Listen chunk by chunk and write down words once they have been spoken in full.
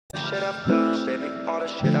Shit I've done, baby, all the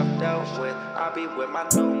shit I've dealt with. I be with my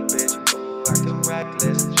new bitch, ooh, acting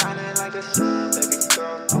reckless, shining like the sun, baby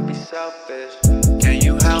girl, don't be selfish. Can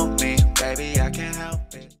you help me, baby? I can't help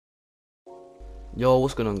it. Yo,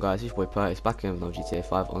 what's going on guys, it's your boy Percsz, back in with another GTA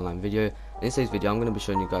 5 online video. In today's video I'm going to be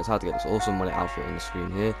showing you guys how to get this awesome wallet outfit on the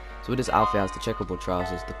screen here. So with this outfit it has the checkerboard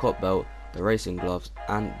trousers, the cop belt, the racing gloves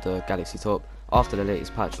and the galaxy top after the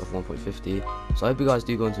latest patch of 1.50. So I hope you guys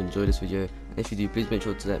do go on to enjoy this video, and if you do, please make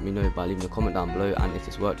sure to let me know by leaving a comment down below, and if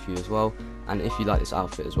this worked for you as well, and if you like this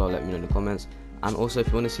outfit as well, let me know in the comments. And also if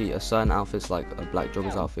you want to see a certain outfits like a black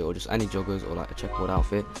joggers outfit or just any joggers or like a checkerboard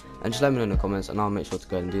outfit, and just let me know in the comments and I'll make sure to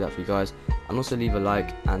go ahead and do that for you guys. And also leave a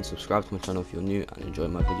like and subscribe to my channel if you're new and enjoy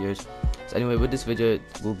my videos. So anyway, with this video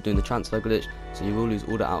we'll be doing the transfer glitch, so you will lose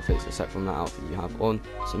all the outfits except from that outfit you have on.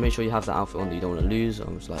 So make sure you have the outfit on that you don't want to lose,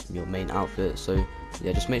 it's like your main outfit. So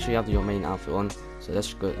yeah, just make sure you have your main outfit on. So let's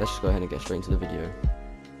just go ahead and get straight into the video.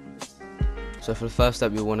 So for the first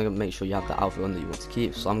step, you want to make sure you have the outfit on that you want to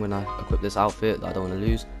keep. So I'm going to equip this outfit that I don't want to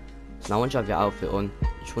lose. So now once you have your outfit on, you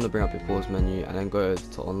just want to bring up your pause menu and then go over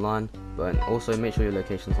to online. But also make sure your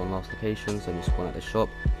location's on last locations and you spawn at the shop.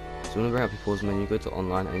 So you want to bring up your pause menu, go to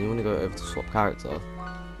online, and you want to go over to swap character.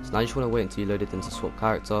 So now you just want to wait until you load it into swap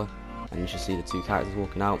character, and you should see the two characters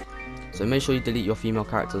walking out. So make sure you delete your female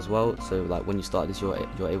character as well, so like when you start this you're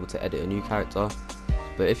able to edit a new character.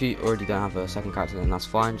 But if you already don't have a second character, then that's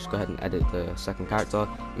fine, just go ahead and edit the second character,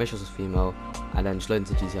 make sure it's female, and then just load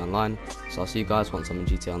into GTA Online. So I'll see you guys once I'm in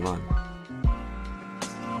GTA Online.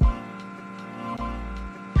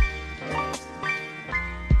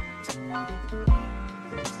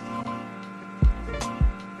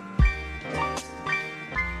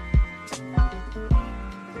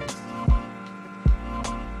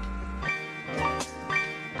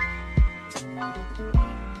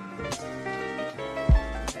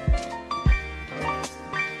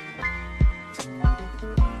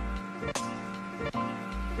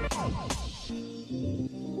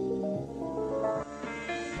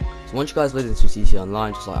 So once you guys load into GTA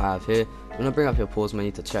Online, just like I have here, you want to bring up your pause menu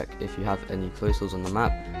to check if you have any closed doors on the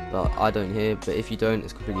map, but I don't here. But if you don't,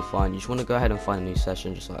 it's completely fine. You just want to go ahead and find a new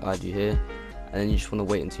session just like I do here, and then you just want to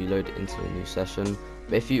wait until you load it into a new session.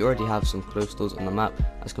 But if you already have some closed doors on the map,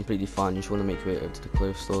 that's completely fine. You just want to make your way over to the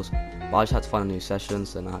closed doors. But I just had to find a new session,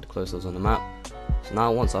 so then I had closed doors on the map. So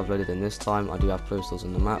now once I've loaded in this time, I do have closed doors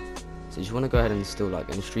on the map. So you just want to go ahead and still like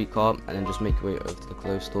in a streetcar, and then just make your way over to the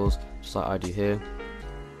closed doors just like I do here.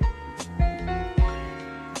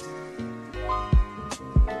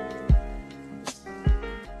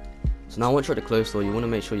 So now once you're at the closed door, you want to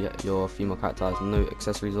make sure your female character has no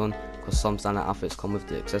accessories on, because some standard outfits come with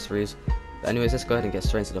the accessories. But anyways, let's go ahead and get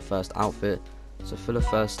straight into the first outfit. So for the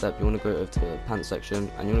first step, you want to go over to the pants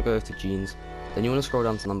section, and you want to go over to jeans. Then you want to scroll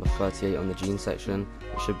down to number 38 on the jeans section,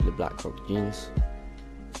 which should be the black cropped jeans.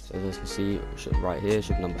 So as you can see, right here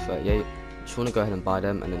should be number 38. You just want to go ahead and buy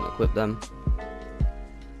them and then equip them.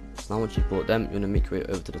 So now once you've bought them, you want to make your way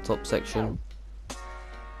over to the top section.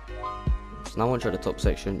 So now once you're at the top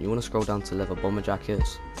section, you want to scroll down to leather bomber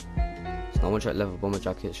jackets. So now once you're at leather bomber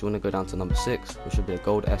jackets, you want to go down to number 6, which should be a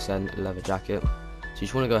gold SN leather jacket. So you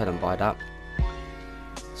just want to go ahead and buy that.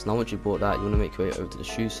 So now once you bought that, you want to make your way over to the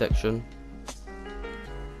shoes section.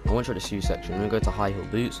 Now once you're at the shoes section, you want to go to high heel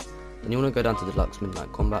boots. Then you want to go down to the deluxe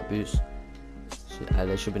midnight combat boots. So,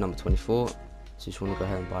 they should be number 24. So you just want to go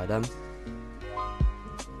ahead and buy them.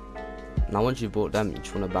 Now once you've bought them, you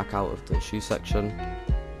just want to back out of the shoe section.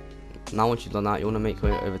 Now once you've done that, you want to make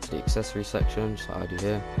your way over to the accessory section, just like I do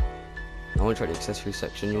here. Now once you're at the accessory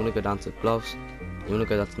section, you want to go down to gloves. You want to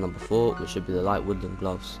go down to number 4, which should be the light woodland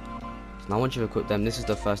gloves. So now once you've equipped them, this is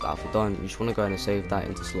the first outfit done. You just want to go ahead and save that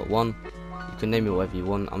into slot 1. You can name it whatever you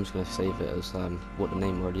want. I'm just going to save it as what the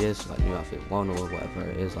name already is, like new outfit 1 or whatever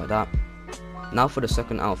it is, like that. Now for the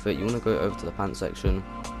second outfit, you want to go over to the pants section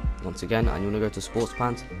once again, and you want to go to sports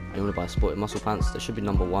pants, and you want to buy sporty muscle pants. There should be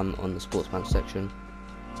number 1 on the sports pants section.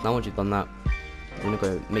 So now once you've done that, you want to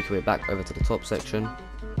go make your way back over to the top section.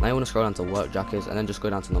 Now you want to scroll down to work jackets, and then just go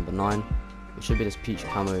down to number 9, which should be this peach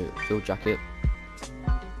camo field jacket.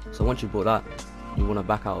 So once you bought that, you want to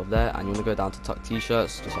back out of there, and you want to go down to tuck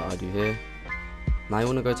t-shirts, just like I do here. Now you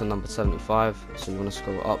want to go to number 75, so you want to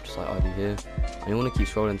scroll up just like I do here, and you want to keep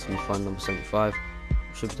scrolling until you find number 75,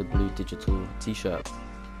 which should be the blue digital t-shirt.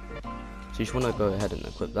 So you just want to go ahead and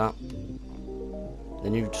equip that.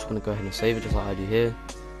 Then you just want to go ahead and save it just like I do here.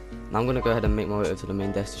 Now I'm going to go ahead and make my way over to the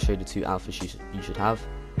main desk to show you the two outfits you should have.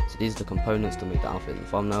 So these are the components to make the outfit in the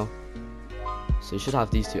thumbnail. So you should have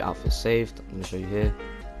these two outfits saved. I'm going to show you here.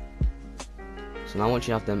 So now once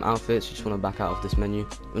you have them outfits, you just want to back out of this menu.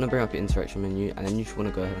 You want to bring up your interaction menu, and then you just want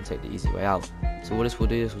to go ahead and take the easy way out. So what this will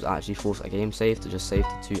do is will actually force a game save to just save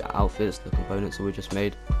the 2 outfits, the components that we just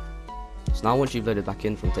made. So now once you've loaded back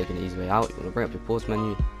in from taking the easy way out, you want to bring up your pause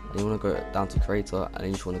menu and you want to go down to creator, and then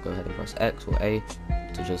you just want to go ahead and press X or A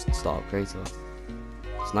to just start up creator.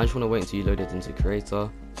 So now you just want to wait until you load it into creator.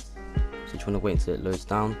 So you just want to wait until it loads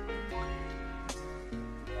down.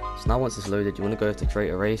 So now once it's loaded, you want to go to create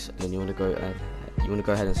a race, and then you want to go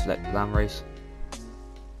ahead and select land race.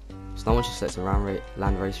 So now once you select a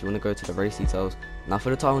land race, you want to go to the race details. Now for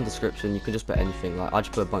the title and description, you can just put anything. Like I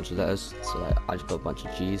just put a bunch of letters, so like I just put a bunch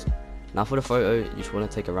of G's. Now for the photo, you just want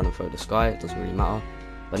to take a random photo of the sky, it doesn't really matter.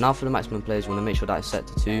 But now for the maximum players, you want to make sure that it's set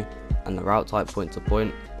to 2, and the route type point to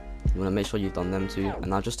point, you want to make sure you've done them 2. And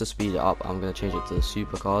now just to speed it up, I'm going to change it to the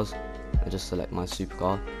supercars, and just select my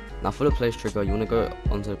supercar. Now for the place trigger, you want to go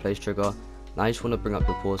onto the place trigger. Now you just want to bring up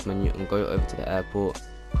your pause menu and go over to the airport.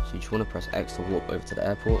 So you just want to press X to warp over to the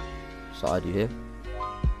airport, so I do here.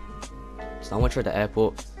 So now once you're at the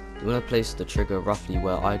airport, you want to place the trigger roughly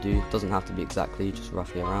where I do. It doesn't have to be exactly, just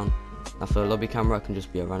roughly around. Now for the lobby camera, it can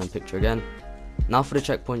just be a random picture again. Now for the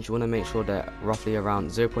checkpoints, you want to make sure they're roughly around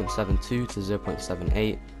 0.72 to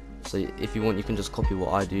 0.78. So if you want, you can just copy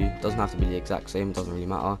what I do. It doesn't have to be the exact same, it doesn't really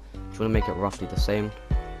matter. You want to make it roughly the same.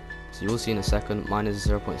 So you'll see in a second, mine is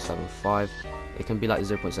 0.75. It can be like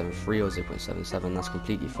 0.73 or 0.77, that's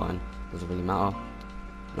completely fine, doesn't really matter.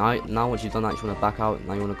 Now once you've done that, you want to back out.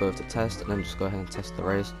 Now you want to go over to test, and then just go ahead and test the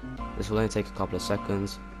race. This will only take a couple of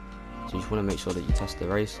seconds, so you just want to make sure that you test the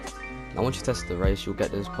race. Now once you test the race, you'll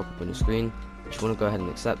get this pop up on your screen. You just want to go ahead and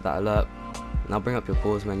accept that alert. Now bring up your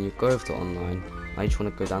pause menu, go over to online. Now you just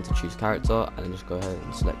want to go down to choose character, and then just go ahead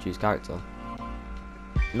and select choose character.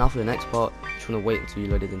 Now for the next part, you just want to wait until you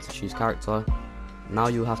load it into choose character. Now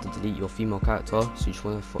you'll have to delete your female character, so you just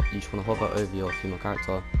want to hover over your female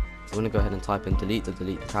character. You want to go ahead and type in delete to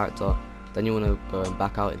delete the character. Then you want to go and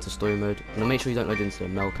back out into story mode. You want to make sure you don't load into the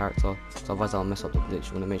male character, so otherwise I'll mess up the glitch.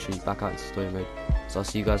 You want to make sure you back out into story mode. So I'll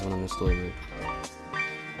see you guys when I'm in story mode.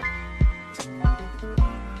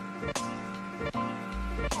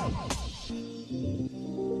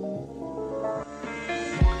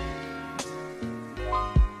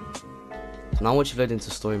 So now once you've loaded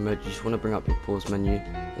into story mode, you just want to bring up your pause menu,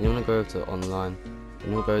 and you want to go over to online.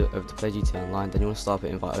 Then you'll go over to play GTA Online. Then you want to start an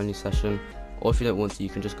invite only session, or if you don't want to, you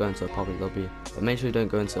can just go into a public lobby, but make sure you don't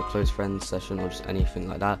go into a close friends session or just anything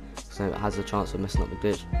like that, because it has a chance of messing up the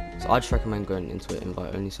glitch. So I just recommend going into an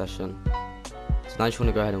invite only session. So now you just want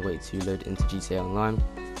to go ahead and wait till you load into GTA Online.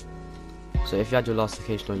 So if you had your last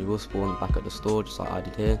location on, you will spawn back at the store, just like I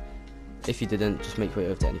did here. If you didn't, just make your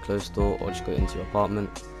way over to any closed store, or just go into your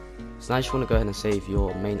apartment. So now you just want to go ahead and save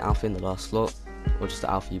your main outfit in the last slot, or just the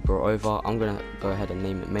outfit you brought over. I'm going to go ahead and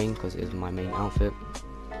name it main because it is my main outfit.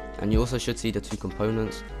 And you also should see the 2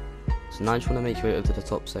 components. So now you just want to make your way over to the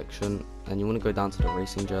top section, and you want to go down to the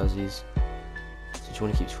racing jerseys. So you just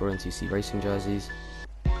want to keep scrolling until you see racing jerseys.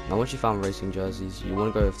 Now once you found racing jerseys, you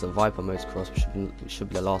want to go over to the Viper Motocross, which should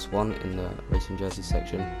be the last one in the racing jerseys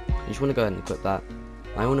section. You just want to go ahead and equip that.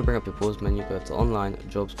 Now you want to bring up your pause menu, go over to online,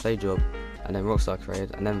 jobs, play job, and then Rockstar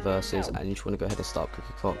Created, and then versus, and you just want to go ahead and start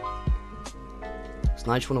Cookie Cop. So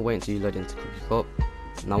now you just want to wait until you load into Cookie Cop.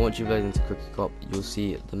 Now once you load into Cookie Cop, you'll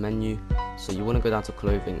see the menu. So you want to go down to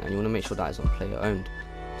clothing, and you want to make sure that is on player owned.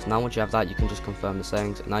 So now once you have that, you can just confirm the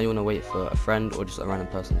settings. And now you want to wait for a friend or just a random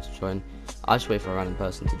person to join. I just wait for a random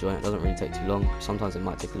person to join. It doesn't really take too long. Sometimes it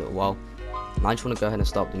might take a little while. Now I just want to go ahead and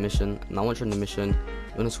start the mission. Now once you're in the mission,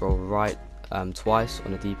 you want to scroll right twice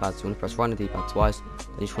on the D-pad. So you want to press right on the D-pad twice.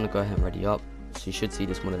 Then you just want to go ahead and ready up. So you should see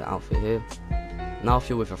this one of the outfit here. Now if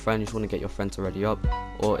you're with a friend, you just want to get your friend to ready up,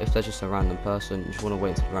 or if there's just a random person, you just want to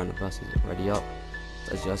wait until the random person is ready up.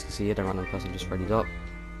 So as you guys can see here, the random person just readied up.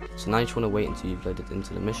 So now you just want to wait until you've loaded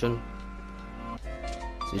into the mission.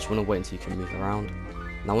 So you just want to wait until you can move around.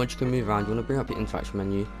 Now once you can move around, you want to bring up your interaction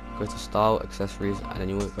menu, go to style, accessories, and then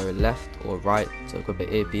you want to go left or right to equip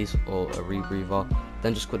an earpiece or a rebreather.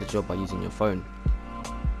 Then just quit the job by using your phone.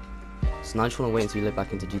 So now you just want to wait until you load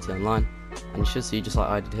back into GTA Online, and you should see, just like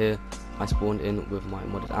I did here, I spawned in with my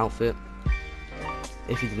modded outfit.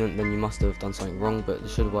 If you didn't, then you must have done something wrong, but it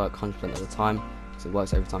should work 100% of the time, because it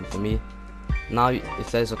works every time for me. Now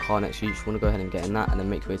if there's a car next to you, you just want to go ahead and get in that, and then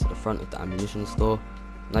make your way to the front of the ammunition store.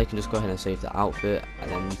 Now you can just go ahead and save the outfit,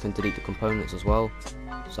 and then you can delete the components as well.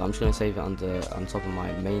 So I'm just going to save it on top of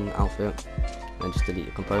my main outfit, and then just delete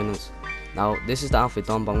the components. Now this is the outfit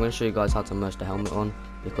done, but I'm going to show you guys how to merge the helmet on,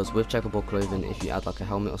 because with checkerboard clothing, if you add like a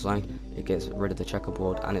helmet or something, it gets rid of the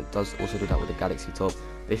checkerboard, and it does also do that with the Galaxy top.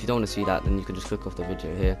 But if you don't want to see that, then you can just click off the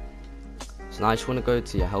video here. So now I just want to go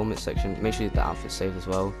to your helmet section, make sure the outfit's saved as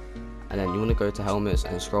well, and then you want to go to helmets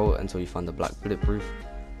and scroll until you find the black bulletproof.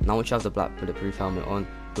 Now once you have the black bulletproof helmet on, you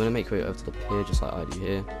want to make your way over to the pier just like I do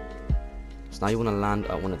here. So now you want to land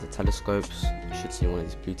at one of the telescopes. You should see one of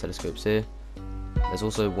these blue telescopes here. There's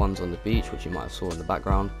also ones on the beach which you might have saw in the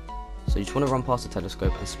background. So you just want to run past the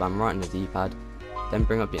telescope and spam right in the D-pad. Then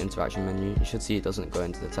bring up your interaction menu. You should see it doesn't go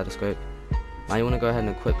into the telescope. Now you want to go ahead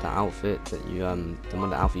and equip that outfit that you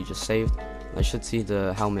the outfit you just saved. Now you should see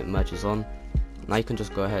the helmet merges on. Now you can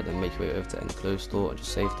just go ahead and make your way over to any clothes store and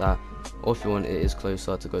just save that. Or if you want, it is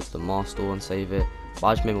closer to go to the mask store and save it. But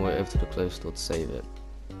I just made my way over to the clothes store to save it.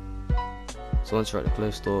 So once you're at the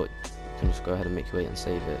clothes store, you can just go ahead and make your way and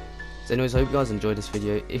save it. So anyways, I hope you guys enjoyed this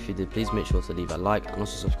video. If you did, please make sure to leave a like and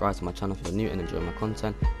also subscribe to my channel if you're new and enjoy my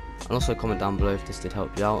content. And also comment down below if this did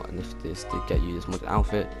help you out and if this did get you this modded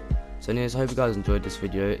outfit. So anyways, I hope you guys enjoyed this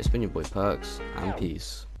video. It's been your boy Percsz, and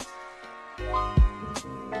peace.